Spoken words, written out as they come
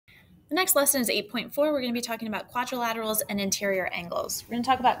The next lesson is 8.4. We're going to be talking about quadrilaterals and interior angles. We're going to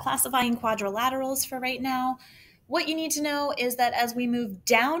talk about classifying quadrilaterals for right now. What you need to know is that as we move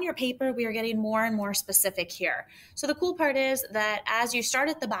down your paper, we are getting more and more specific here. So the cool part is that as you start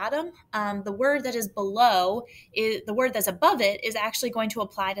at the bottom, the word that is below, the word that's above it is actually going to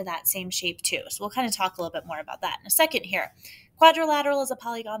apply to that same shape too. So we'll kind of talk a little bit more about that in a second here. Quadrilateral is a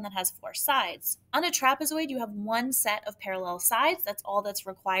polygon that has 4 sides. On a trapezoid, you have one set of parallel sides. That's all that's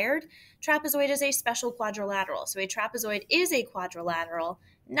required. Trapezoid is a special quadrilateral. So a trapezoid is a quadrilateral.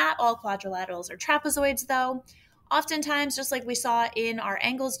 Not all quadrilaterals are trapezoids, though. Oftentimes, just like we saw in our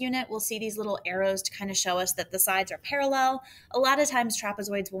angles unit, we'll see these little arrows to kind of show us that the sides are parallel. A lot of times,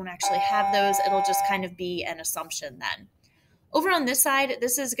 trapezoids won't actually have those. It'll just kind of be an assumption then. Over on this side,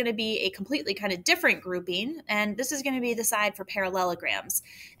 this is going to be a completely kind of different grouping, and this is going to be the side for parallelograms.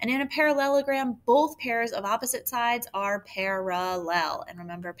 And in a parallelogram, both pairs of opposite sides are parallel. And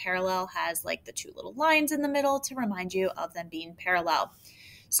remember, parallel has like the 2 little lines in the middle to remind you of them being parallel.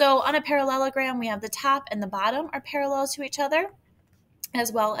 So on a parallelogram, we have the top and the bottom are parallel to each other,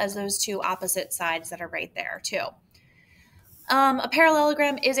 as well as those 2 opposite sides that are right there too. A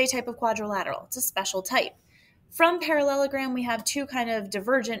parallelogram is a type of quadrilateral. It's a special type. From parallelogram, we have 2 kind of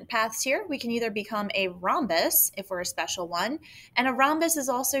divergent paths here. We can either become a rhombus if we're a special one, and a rhombus is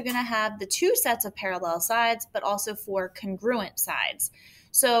also going to have the 2 sets of parallel sides, but also 4 congruent sides.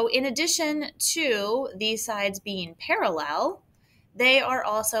 So in addition to these sides being parallel, they are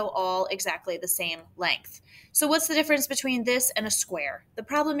also all exactly the same length. So what's the difference between this and a square? The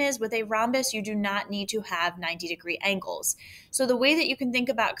problem is with a rhombus, you do not need to have 90-degree angles. So the way that you can think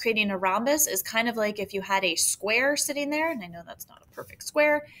about creating a rhombus is kind of like if you had a square sitting there, and I know that's not a perfect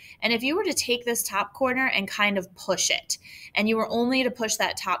square, and if you were to take this top corner and kind of push it, and you were only to push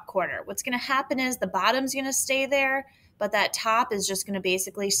that top corner, what's going to happen is the bottom's going to stay there, but that top is just going to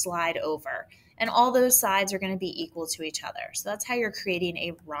basically slide over. And all those sides are going to be equal to each other. So that's how you're creating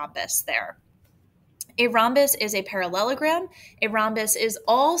a rhombus there. A rhombus is a parallelogram. A rhombus is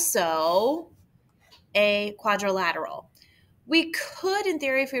also a quadrilateral. We could, in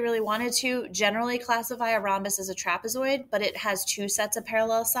theory, if we really wanted to, generally classify a rhombus as a trapezoid, but it has 2 sets of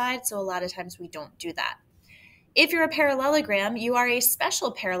parallel sides, so a lot of times we don't do that. If you're a parallelogram, you are a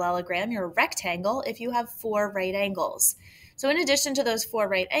special parallelogram. You're a rectangle if you have 4 right angles. So in addition to those 4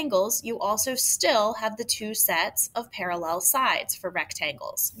 right angles, you also still have the 2 sets of parallel sides for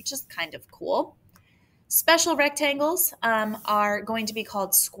rectangles, which is kind of cool. Special rectangles are going to be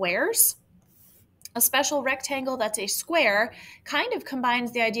called squares. A special rectangle that's a square kind of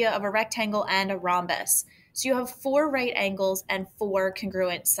combines the idea of a rectangle and a rhombus. So you have 4 right angles and 4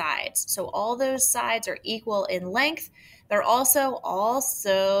 congruent sides. So all those sides are equal in length. They're also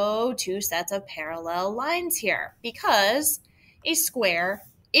 2 sets of parallel lines here because a square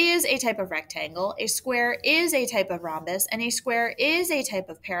is a type of rectangle, a square is a type of rhombus, and a square is a type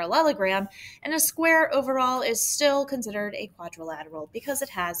of parallelogram, and a square overall is still considered a quadrilateral because it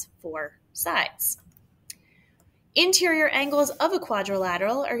has 4 sides. Interior angles of a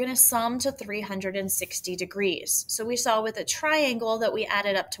quadrilateral are going to sum to 360 degrees. So we saw with a triangle that we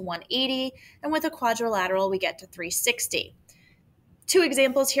added up to 180, and with a quadrilateral we get to 360. 2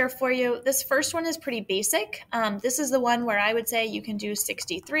 examples here for you. This first one is pretty basic. This is the one where I would say you can do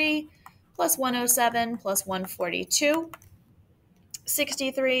 63 plus 107 plus 142.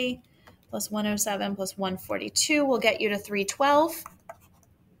 63 plus 107 plus 142 will get you to 312.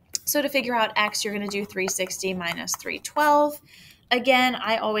 So to figure out x, you're going to do 360 minus 312. Again,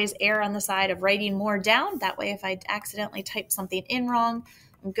 I always err on the side of writing more down. That way, if I accidentally type something in wrong,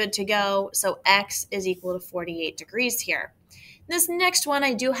 I'm good to go. So x is equal to 48 degrees here. This next one,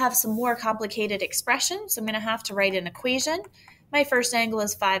 I do have some more complicated expressions. So I'm going to have to write an equation. My first angle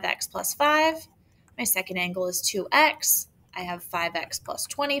is 5x plus 5. My second angle is 2x. I have 5x plus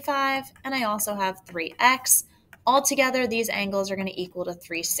 25, and I also have 3x. Altogether, these angles are going to equal to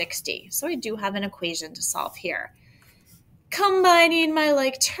 360. So I do have an equation to solve here. Combining my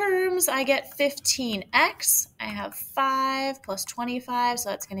like terms, I get 15x. I have 5 plus 25, so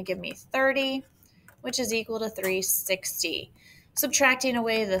that's going to give me 30, which is equal to 360. Subtracting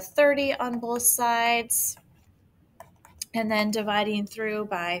away the 30 on both sides, and then dividing through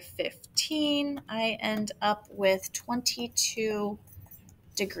by 15, I end up with 22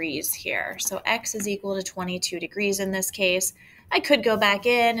 degrees here. So x is equal to 22 degrees in this case. I could go back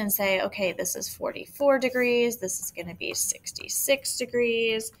in and say, okay, this is 44 degrees. This is going to be 66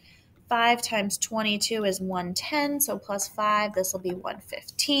 degrees. 5 times 22 is 110, so plus 5, this will be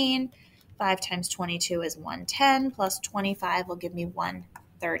 115. 5 times 22 is 110, plus 25 will give me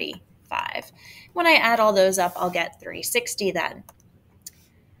 135. When I add all those up, I'll get 360 then.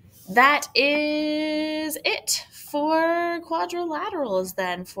 that is it for quadrilaterals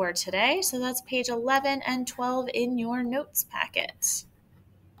then for today. So that's page 11 and 12 in your notes packet.